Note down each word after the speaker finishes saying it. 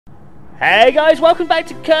Hey guys, welcome back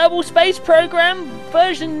to Kerbal Space Program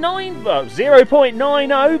version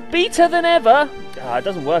 0.90, better than ever. It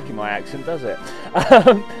doesn't work in my accent, does it?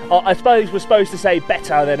 I suppose we're supposed to say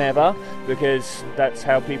better than ever, because that's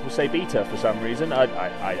how people say beta for some reason. I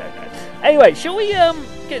don't know. Anyway, shall we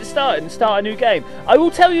get started and start a new game? I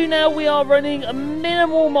will tell you now we are running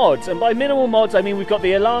minimal mods, and by minimal mods I mean we've got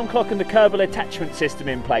the alarm clock and the Kerbal attachment system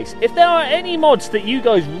in place. If there are any mods that you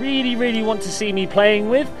guys really want to see me playing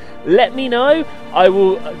with, let me know. I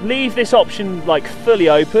will leave this option like fully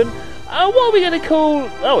open. What are we going to call...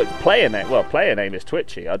 Oh, it's player name. Well, player name is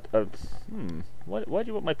Twitchi. Why do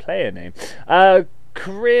you want my player name?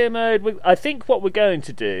 Career mode. I think what we're going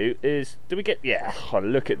to do is... Do we get... Yeah, oh,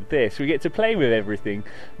 look at this. We get to play with everything.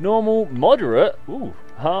 Normal, moderate. Ooh,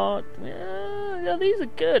 hard. Yeah, these are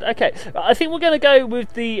good. Okay, I think we're going to go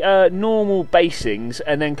with the normal basings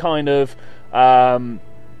and then kind of...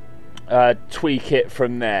 tweak it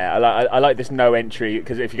from there. I like this no entry,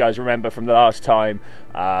 because if you guys remember from the last time,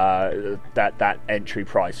 that entry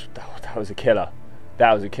price, that was a killer.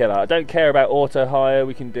 That was a killer. I don't care about auto hire.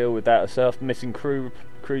 We can deal with that ourselves. Missing crews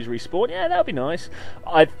respawn. Yeah, that'll be nice.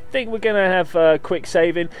 I think we're gonna have quick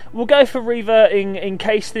saving. We'll go for reverting in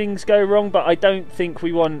case things go wrong, but I don't think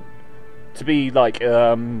we want to be like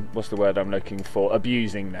what's the word I'm looking for?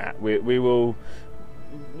 Abusing that. We'll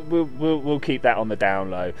keep that on the down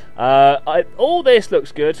low. All this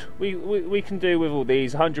looks good. We can do with all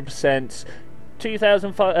these 100%.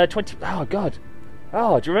 2020. Oh god.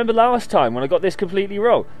 Oh, do you remember last time when I got this completely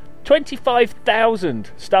wrong? 25,000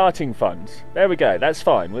 starting funds. There we go. That's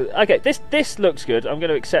fine. Okay, this looks good. I'm going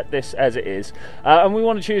to accept this as it is. And we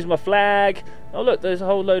want to choose my flag. Oh look, there's a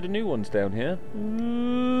whole load of new ones down here.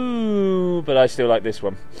 Ooh, but I still like this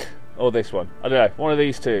one. Or this one. I don't know. One of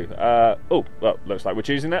these two. Oh, well, looks like we're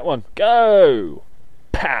choosing that one. Go!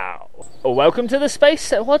 Pow! Oh, welcome to the space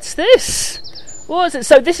set. What's this? What is it?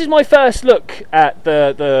 So this is my first look at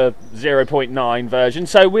the 0.9 version.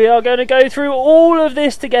 So we are going to go through all of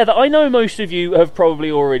this together. I know most of you have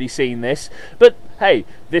probably already seen this. But, hey,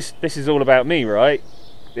 this is all about me, right?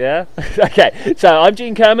 Yeah? Okay, so I'm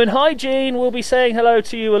Gene Kerman. Hi Gene, we'll be saying hello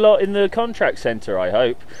to you a lot in the contract centre, I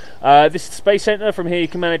hope. This is the Space Centre. From here you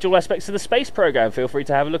can manage all aspects of the space programme. Feel free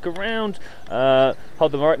to have a look around.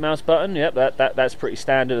 Hold the right mouse button. Yep, that's pretty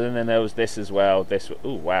standard. And then there was this as well. This.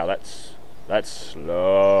 Oh wow, that's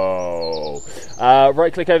slow.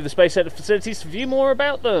 Right click over the Space Centre facilities to view more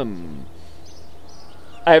about them.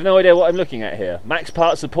 I have no idea what I'm looking at here. Max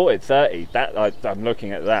parts supported 30. I'm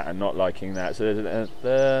looking at that and not liking that. So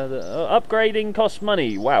upgrading costs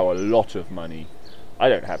money. Wow, a lot of money. I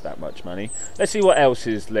don't have that much money. Let's see what else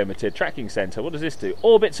is limited. Tracking center. What does this do?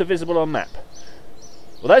 Orbits are visible on map.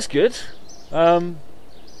 Well, that's good.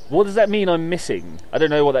 What does that mean I'm missing? I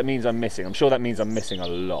don't know what that means I'm missing. I'm sure that means I'm missing a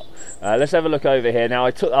lot. Let's have a look over here. Now,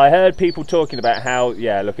 I heard people talking about how...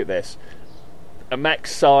 Yeah, look at this. A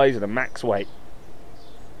max size and a max weight.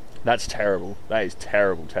 That's terrible. That is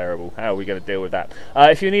terrible. How are we going to deal with that?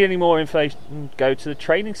 If you need any more information, go to the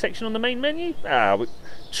training section on the main menu.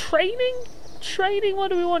 Training? Training?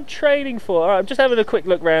 What do we want training for? Alright, I'm just having a quick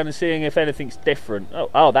look around and seeing if anything's different.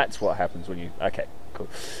 Oh, that's what happens when you... Okay, cool.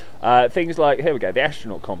 Things like... Here we go. The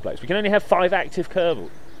astronaut complex. We can only have 5 active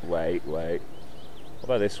Kerbal. Wait. What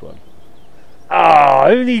about this one?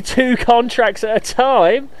 Only 2 contracts at a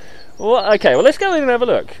time? Well, okay, well, let's go in and have a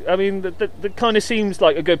look. I mean, that kind of seems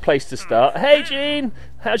like a good place to start. Hey, Gene!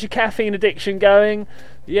 How's your caffeine addiction going?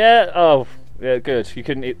 Yeah? Oh, yeah, good. You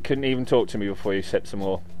couldn't even talk to me before you sipped some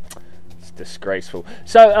more. It's disgraceful.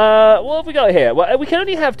 So, what have we got here? Well, we can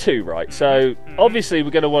only have 2, right? So, obviously, we're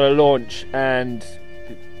going to want to launch and...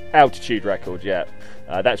 Altitude record, yeah.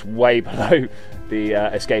 That's way below the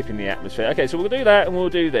escaping the atmosphere. Okay, so we'll do that and we'll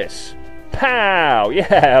do this. Pow!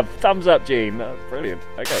 Yeah, thumbs up, Gene. Brilliant.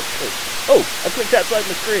 Okay, cool. Oh, I clicked outside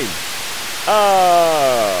my screen.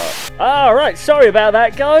 Right, sorry about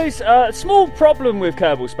that, guys. Small problem with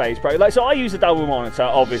Kerbal Space Pro. So I use a double monitor,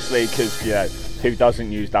 obviously, because, you know, who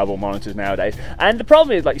doesn't use double monitors nowadays? And the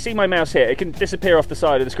problem is, like, you see my mouse here, it can disappear off the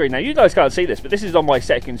side of the screen. Now, you guys can't see this, but this is on my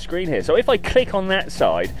second screen here. So if I click on that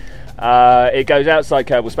side, it goes outside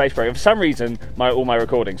Kerbal Space Program. For some reason, all my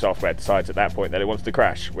recording software decides at that point that it wants to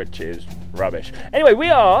crash, which is rubbish. Anyway, we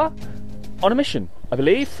are on a mission, I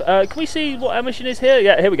believe. Can we see what our mission is here?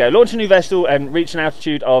 Yeah, here we go. Launch a new vessel and reach an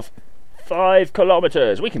altitude of 5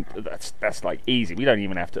 kilometers. We can... That's like easy. We don't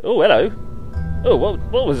even have to... Oh, hello. Oh,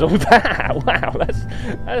 what was all that? Wow, that's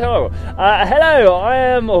horrible. Hello, I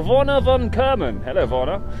am Vorna von Kerman. Hello,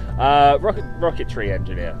 Vorna. Rocketry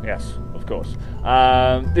engineer. Yes, of course.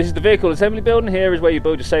 This is the vehicle assembly building. Here is where you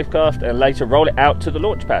build your safecraft and later roll it out to the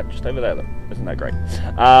launch pad. Just over there, look. Isn't that great?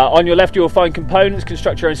 On your left, you will find components.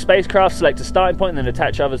 Construct your own spacecraft. Select a starting point and then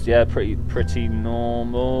attach others. Yeah, pretty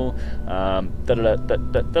normal.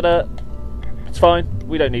 It's fine.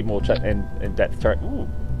 We don't need more in-depth terrain. Ooh.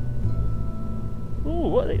 Ooh,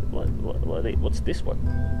 what's this one?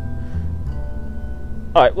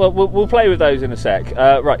 Alright, well, we'll play with those in a sec.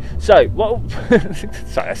 Right, so, what...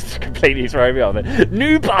 Sorry, that's completely throwing me off there.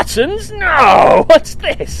 New buttons? No! What's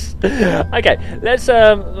this? Okay, let's...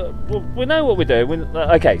 we know what we're doing.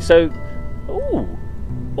 Okay, so... Ooh.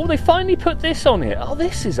 Oh, they finally put this on here. Oh,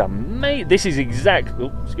 this is amazing. This is exactly...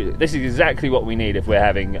 Oh, excuse me. This is exactly what we need if we're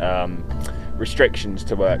having restrictions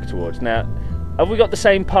to work towards. Now, have we got the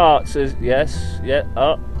same parts as... Yes, yeah,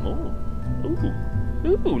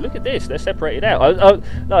 Ooh, look at this. They're separated out.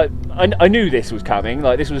 I knew this was coming.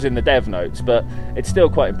 Like, this was in the dev notes, but it's still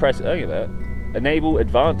quite impressive. Look at that. Enable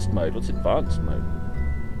advanced mode. What's advanced mode?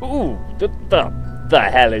 Ooh, the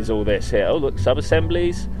hell is all this here? Oh, look,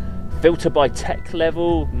 sub-assemblies. Filter by tech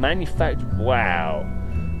level. Manufacture. Wow.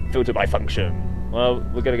 Filter by function. Well,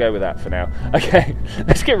 we're going to go with that for now. Okay,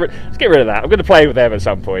 let's get rid of that. I'm going to play with them at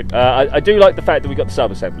some point. I do like the fact that we've got the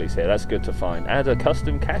sub-assemblies here. That's good to find. Add a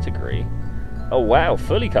custom category. Oh wow,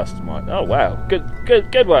 fully customized. Oh wow,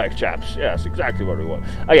 good work, chaps. Yeah, that's exactly what we want.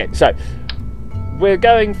 Okay, so we're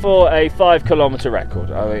going for a 5-kilometer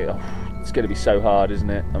record. I mean, it's going to be so hard, isn't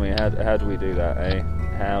it? I mean, how do we do that? Eh?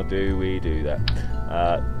 How do we do that?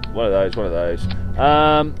 One of those.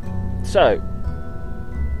 So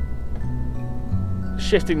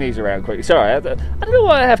shifting these around quickly. Sorry, I don't know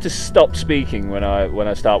why I have to stop speaking when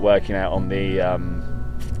I start working out on the.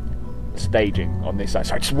 Staging on this side.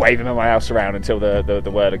 Sorry, just waving my mouse around until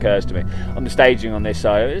the word occurs to me. On the staging on this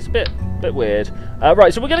side, it's a bit weird.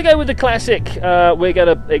 Right, so we're going to go with the classic. We're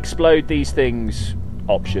going to explode these things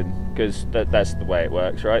option because that's the way it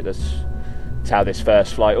works, right? That's how this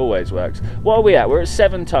first flight always works. What are we at? We're at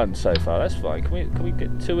 7 tons so far. That's fine. Can we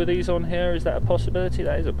get 2 of these on here? Is that a possibility?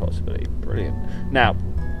 That is a possibility. Brilliant. Now,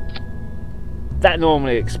 that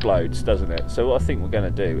normally explodes, doesn't it? So what I think we're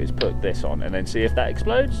going to do is put this on and then see if that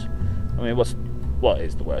explodes. I mean, what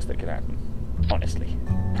is the worst that can happen? Honestly.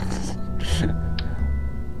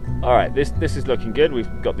 Alright, this is looking good.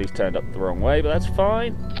 We've got these turned up the wrong way, but that's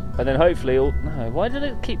fine. And then hopefully... No, why did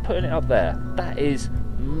it keep putting it up there? That is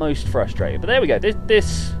most frustrating. But there we go. This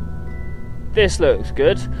looks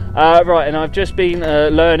good. Right, and I've just been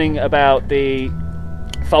learning about the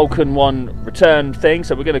Falcon 1 return thing,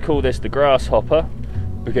 so we're going to call this the Grasshopper,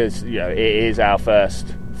 because, you know, it is our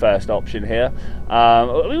first option here.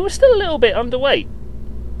 We were still a little bit underweight.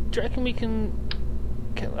 Do you reckon we can...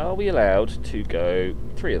 Are we allowed to go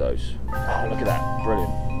 3 of those? Oh, look at that.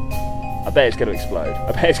 Brilliant. I bet it's going to explode.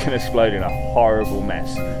 I bet it's going to explode in a horrible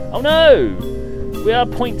mess. Oh no! We are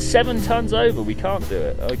 0.7 tons over. We can't do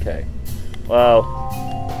it. Okay. Well,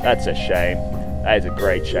 that's a shame. That is a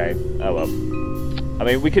great shame. Oh well. I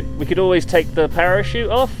mean, we could always take the parachute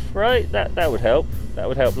off, right? That would help. That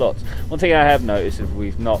would help lots. One thing I have noticed is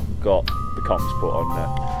we've not got the comms put on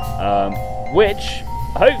there, which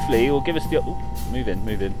hopefully will give us the move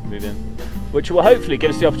in. Which will hopefully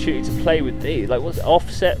give us the opportunity to play with these. Like, what's it?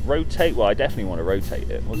 Offset, rotate? Well, I definitely want to rotate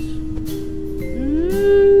it.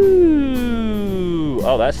 Ooh,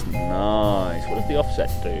 oh, that's nice. What does the offset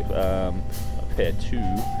do? Up here too.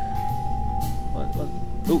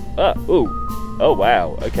 Oh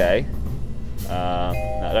wow. Okay. No,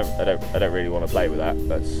 I don't really want to play with that.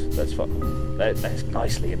 That's fun. That's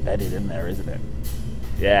nicely embedded in there, isn't it?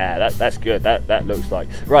 Yeah, that's good. That looks like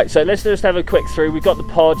right. So let's just have a quick through. We've got the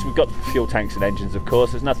pods, we've got the fuel tanks and engines. Of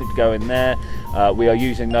course, there's nothing to go in there. We are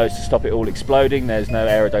using those to stop it all exploding. There's no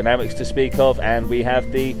aerodynamics to speak of, and we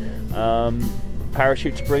have the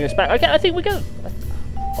parachute to bring us back. Okay, I think we're good.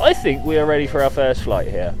 I think we are ready for our first flight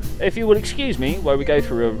here. If you will excuse me while we go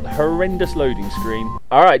through a horrendous loading screen.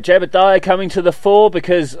 Alright, Jebediah coming to the fore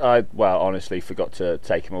because I, well, honestly forgot to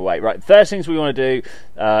take him away. Right, first things we want to do,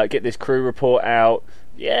 get this crew report out.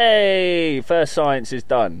 Yay! First science is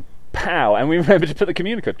done. Pow! And we remember to put the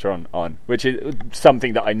communicator on, which is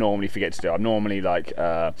something that I normally forget to do. I'm normally like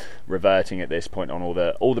reverting at this point on all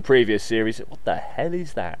the previous series. What the hell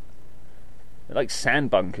is that? They're like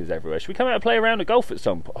sand bunkers everywhere. Should we come out and play around a golf at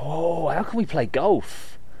some point? Oh, how can we play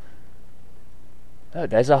golf? Oh,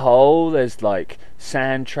 there's a hole. There's like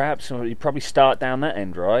sand traps. You probably start down that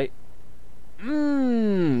end, right?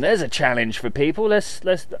 There's a challenge for people. Let's.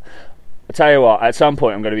 I tell you what. At some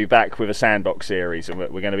point, I'm going to be back with a sandbox series, and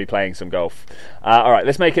we're going to be playing some golf. All right,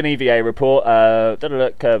 let's make an EVA report.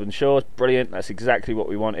 Curb and shores, brilliant. That's exactly what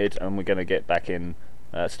we wanted, and we're going to get back in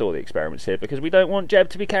store the experiments here because we don't want Jeb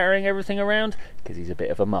to be carrying everything around because he's a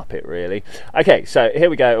bit of a muppet, really. Okay, so here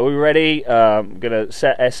we go. Are we ready? I'm going to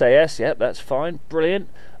set SAS. Yep, that's fine. Brilliant.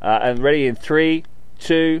 And ready in 3,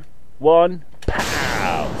 2, 1.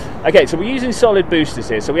 Pow! Okay, so we're using solid boosters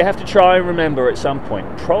here, so we have to try and remember at some point,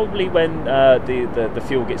 probably when the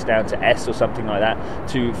fuel gets down to S or something like that,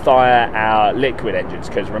 to fire our liquid engines,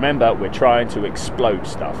 because remember, we're trying to explode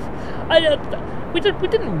stuff. We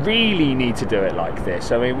didn't really need to do it like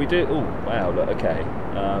this. I mean, we do... Oh, wow, look, okay.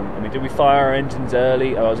 I mean, did we fire our engines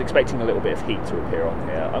early? Oh, I was expecting a little bit of heat to appear on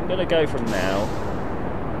here. I'm going to go from now.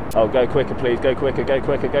 Oh, go quicker, please. Go quicker, go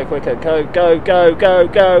quicker, go quicker. Go, go, go, go,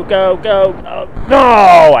 go, go, go. Oh,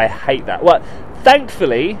 no! I hate that. Well,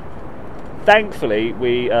 thankfully,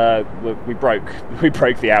 we broke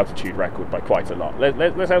the altitude record by quite a lot.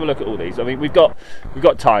 Let's have a look at all these. I mean, we've got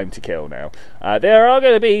time to kill now. There are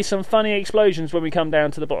going to be some funny explosions when we come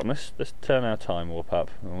down to the bottom. Let's turn our time warp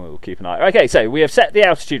up and we'll keep an eye. Okay, so we have set the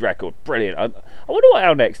altitude record. Brilliant. I wonder what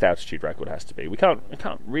our next altitude record has to be. We can't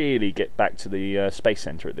really get back to the space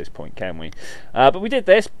center at this point, can we? But we did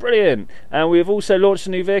this. Brilliant. And we have also launched a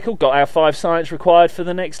new vehicle. Got our 5 science required for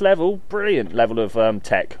the next level. Brilliant level of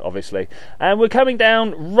tech, obviously. And we're coming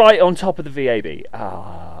down right on top of the VAB.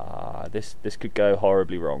 Ah, this could go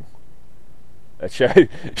horribly wrong.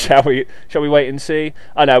 Shall we wait and see?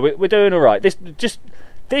 I know we're doing all right. This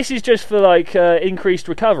is just for like increased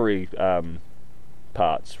recovery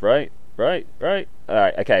parts, right? Right. All right.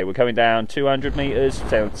 Okay, we're coming down 200 meters.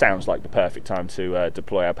 Sounds like the perfect time to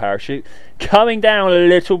deploy our parachute. Coming down a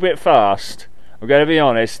little bit fast. I'm going to be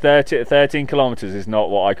honest. 13 kilometers is not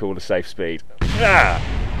what I call a safe speed. Ah.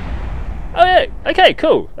 Oh yeah, okay,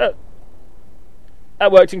 cool. That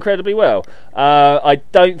worked incredibly well. I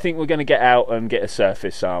don't think we're going to get out and get a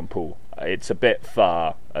surface sample. It's a bit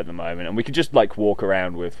far at the moment, and we can just like walk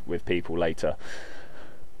around with people later.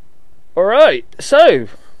 Alright, so,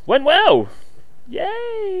 went well.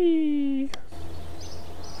 Yay!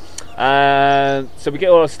 So we get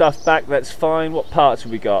all our stuff back, that's fine. What parts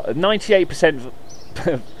have we got? 98%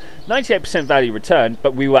 98% value returned,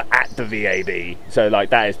 but we were at the VAB, so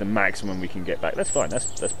like that is the maximum we can get back. That's fine.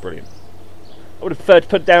 That's brilliant. I would have preferred to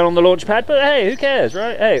put it down on the launch pad, but hey, who cares,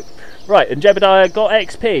 right? Hey, right. And Jebediah got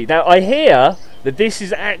XP. Now I hear that this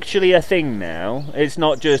is actually a thing now. It's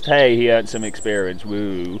not just hey, he earned some experience,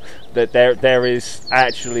 woo. That there is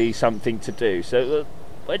actually something to do. So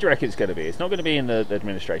where do you reckon it's going to be? It's not going to be in the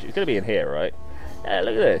administration. It's going to be in here, right? Yeah,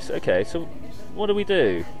 look at this. Okay, so what do we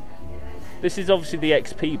do? This is obviously the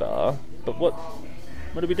XP bar, but what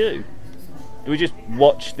do we do? Do we just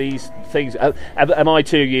watch these things? Am I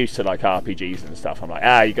too used to like RPGs and stuff? I'm like,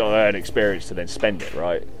 you got to earn experience to then spend it,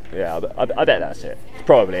 right? Yeah, I bet that's it. It's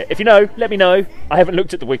probably it. If you know, let me know. I haven't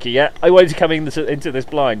looked at the wiki yet. I wanted to come into this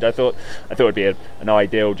blind. I thought it'd be an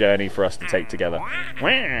ideal journey for us to take together.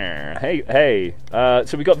 Hey.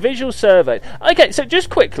 So we got visual survey. Okay, so just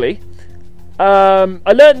quickly.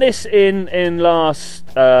 I learned this in the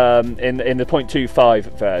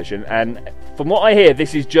 0.25 version, and from what I hear,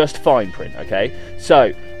 this is just fine print. Okay,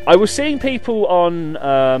 so I was seeing people on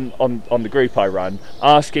the group I run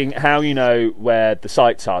asking how you know where the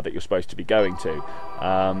sites are that you're supposed to be going to.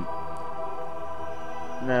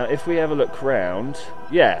 Now, if we have a look round,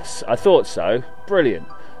 yes, I thought so. Brilliant.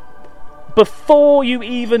 Before you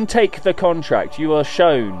even take the contract, you are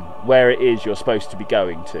shown where it is you're supposed to be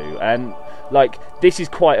going to, and like this is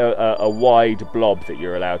quite a wide blob that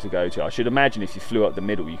you're allowed to go to. I should imagine if you flew up the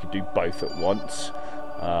middle, you could do both at once.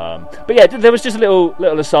 But yeah, there was just a little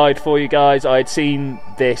aside for you guys. I had seen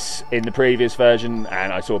this in the previous version,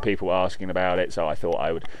 and I saw people asking about it, so I thought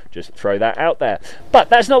I would just throw that out there. But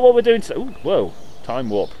that's not what we're doing today. Ooh, whoa.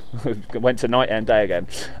 Time warp. Went to night and day again.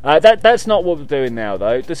 That's not what we're doing now,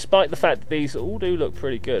 though, despite the fact that these all do look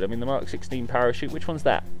pretty good. I mean, the Mark 16 parachute, which one's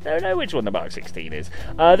that? I don't know which one the Mark 16 is.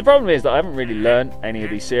 The problem is that I haven't really learned any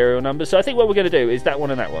of these serial numbers, so I think what we're going to do is that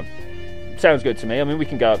one and that one. Sounds good to me. I mean, we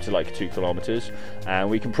can go up to like 2 kilometers, and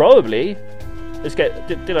we can probably... Let's get...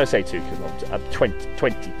 Did I say 2 kilometers?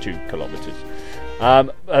 22 kilometers.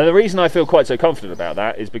 The reason I feel quite so confident about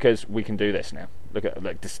that is because we can do this now. Look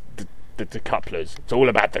at this... The decouplers. It's all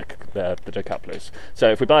about the decouplers.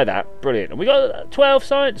 So if we buy that, brilliant. And we got 12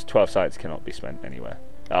 science. 12 science cannot be spent anywhere.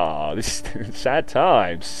 Oh, this is sad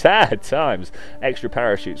times. Sad times. Extra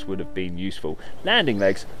parachutes would have been useful. Landing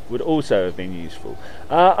legs would also have been useful.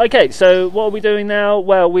 Okay, so what are we doing now?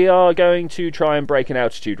 Well, we are going to try and break an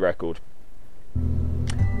altitude record.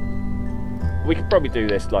 We could probably do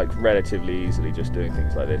this like relatively easily, just doing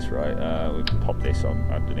things like this, right? We can pop this on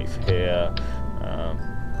underneath here.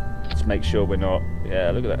 Let's make sure we're not...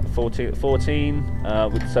 Yeah, look at that. 14. So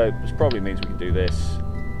this probably means we can do this.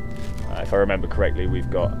 If I remember correctly, we've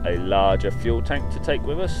got a larger fuel tank to take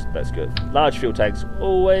with us. That's good. Large fuel tanks,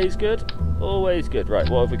 always good. Always good. Right,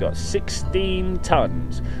 what have we got? 16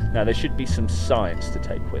 tons. Now, there should be some science to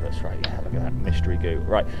take with us. Right, yeah, look at that mystery goo.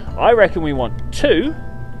 Right, I reckon we want 2.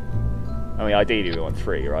 I mean, ideally we want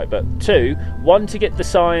 3, right? But 2. 1 to get the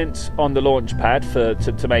science on the launch pad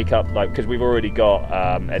to make up, like, because we've already got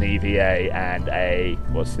an EVA and a,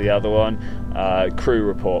 what's the other one? Crew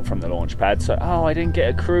report from the launch pad. So, oh, I didn't get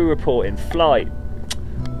a crew report in flight.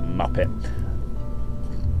 Muppet.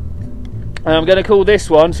 I'm going to call this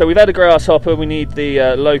one. So we've had a grasshopper. We need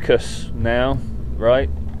the locust now, right?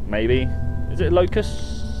 Maybe. Is it a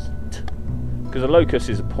locust? Because a locust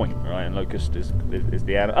is a point, right? And locust is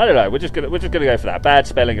the animal. I don't know. We're just gonna go for that. Bad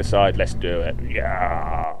spelling aside, let's do it.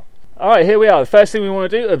 Yeah. All right, here we are. The first thing we want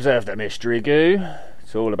to do: observe the mystery goo.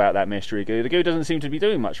 It's all about that mystery goo. The goo doesn't seem to be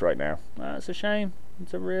doing much right now. That's a shame.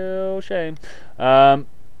 It's a real shame.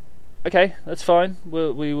 Okay, that's fine.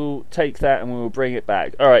 We will take that and we will bring it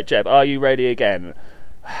back. All right, Jeb, are you ready again?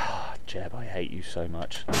 Jeb, I hate you so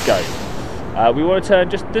much. Let's go. We want to turn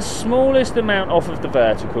just the smallest amount off of the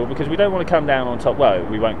vertical because we don't want to come down on top. Well,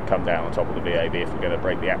 we won't come down on top of the VAB if we're going to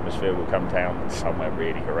break the atmosphere. We'll come down somewhere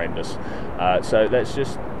really horrendous. So let's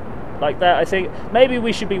just like that. I think maybe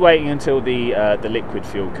we should be waiting until the liquid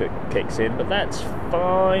fuel kicks in, but that's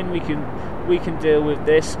fine. We can deal with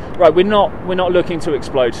this. Right, we're not looking to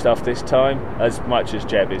explode stuff this time. As much as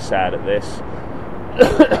Jeb is sad at this.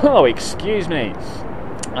 Oh, excuse me.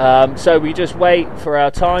 So we just wait for our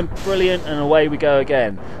time, brilliant, and away we go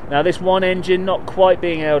again. Now this one engine not quite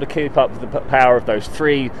being able to keep up with the power of those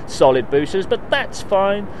 3 solid boosters, but that's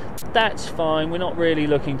fine, that's fine. We're not really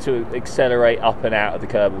looking to accelerate up and out of the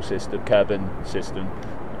Kerbal system, the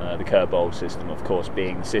Kerbal system, of course,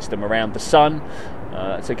 being the system around the sun.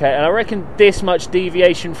 It's okay, and I reckon this much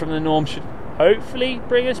deviation from the norm should hopefully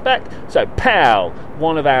bring us back. So, pow!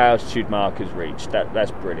 One of our altitude markers reached.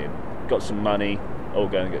 That's brilliant. Got some money. All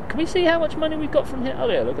going good. Can we see how much money we've got from here? Oh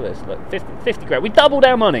yeah, look at this. Look, 50 grand. We doubled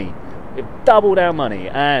our money. We've doubled our money.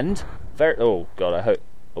 And oh god, I hope.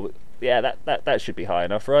 Oh, yeah, that should be high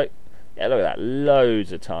enough, right? Yeah, look at that.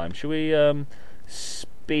 Loads of time. Should we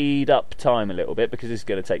speed up time a little bit because this is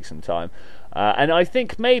going to take some time. And I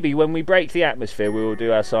think maybe when we break the atmosphere, we will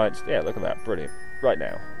do our science. Yeah, look at that. Brilliant. Right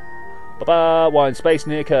now. Ba-ba. Wine space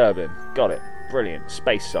near Kerbal. Got it. Brilliant.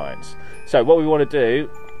 Space science. So what we want to do.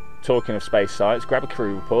 Talking of space science, grab a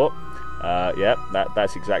crew report. Yep,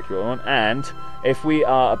 that's exactly what I want. And if we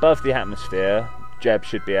are above the atmosphere, Jeb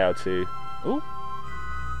should be able to. Ooh.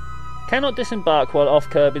 Cannot disembark while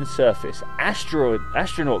off Kerbin's surface.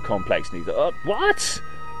 Astronaut complex needs. What?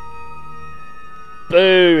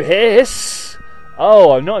 Boo hiss.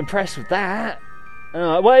 Oh, I'm not impressed with that.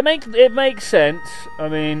 Well, it makes sense. I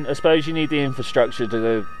mean, I suppose you need the infrastructure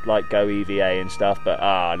to like go EVA and stuff, but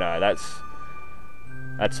no, that's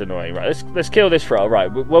annoying. Right, let's kill this roll. Right,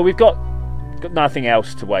 well we've got nothing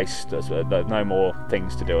else to waste. No more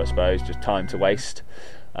things to do, I suppose. Just time to waste.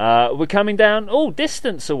 We're coming down. Oh,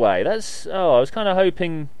 distance away. That's. Oh, I was kind of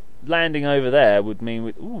hoping landing over there would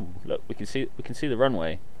mean. Ooh, look, we can see the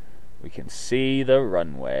runway. We can see the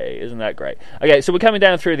runway. Isn't that great? Okay, so we're coming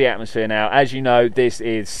down through the atmosphere now. As you know, this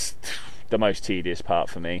is the most tedious part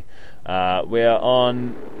for me. We are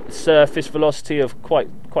on surface velocity of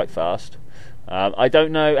quite fast. I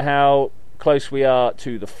don't know how close we are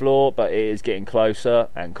to the floor, but it is getting closer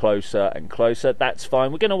and closer and closer. That's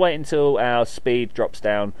fine. We're going to wait until our speed drops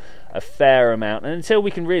down a fair amount, and until we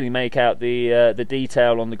can really make out the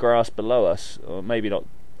detail on the grass below us, or maybe not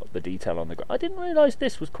the detail on the grass. I didn't realise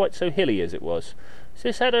this was quite so hilly as it was. So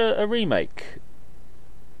this had a remake.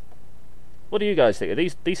 What do you guys think? Are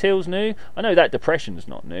these hills new? I know that depression's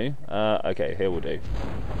not new. Okay, here we'll do.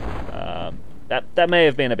 That may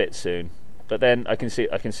have been a bit soon. But then I can see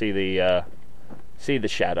the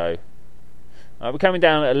shadow. We're coming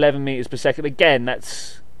down at 11 meters per second. Again,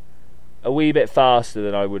 that's a wee bit faster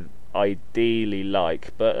than I would ideally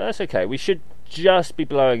like, but that's okay. We should just be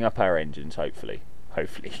blowing up our engines, hopefully.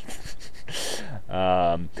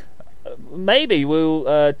 Maybe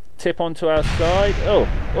we'll tip onto our side.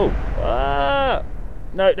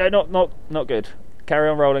 No, not good. Carry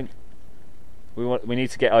on rolling. We need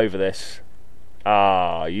to get over this.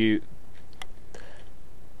 That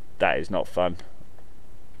is not fun.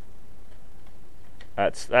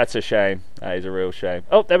 That's a shame. That is a real shame.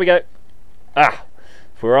 Oh, there we go.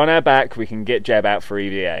 If we're on our back, we can get Jeb out for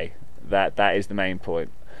EVA. That is the main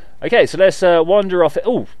point. Okay, so let's wander off.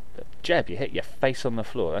 Oh, Jeb, you hit your face on the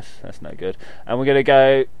floor. That's no good. And we're gonna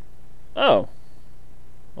go. Oh,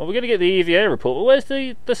 well, we're gonna get the EVA report. But where's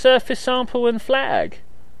the surface sample and flag?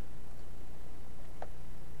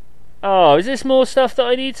 Oh, is this more stuff that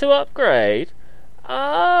I need to upgrade?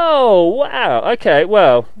 Oh, wow. Okay,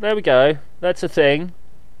 well, there we go. That's a thing.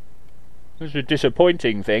 This is a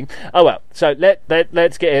disappointing thing. Oh well, so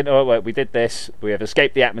let's get in. Oh wait, we did this. We have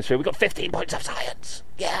escaped the atmosphere. We got 15 points of science.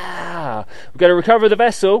 Yeah, we're going to recover the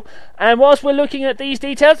vessel. And whilst we're looking at these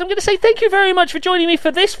details, I'm going to say thank you very much for joining me for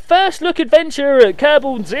this first look adventure at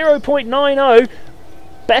Kerbal 0.90.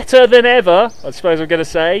 Better than ever, I suppose I'm going to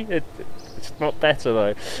say. It's not better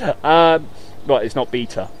though. Well, it's not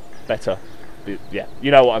beta. Better. Yeah, you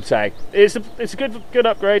know what I'm saying. It's a good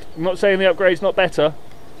upgrade. I'm not saying the upgrade's not better.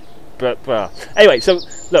 But well, anyway, so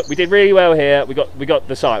look, we did really well here. We got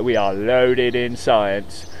the site. We are loaded in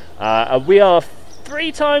science. We are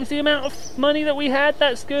 3 times the amount of money that we had.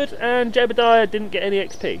 That's good. And Jebediah didn't get any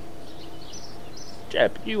XP.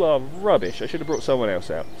 Jeb, you are rubbish. I should have brought someone else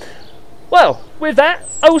out. Well, with that,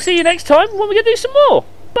 I will see you next time when we're going to do some more.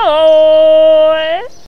 Bye.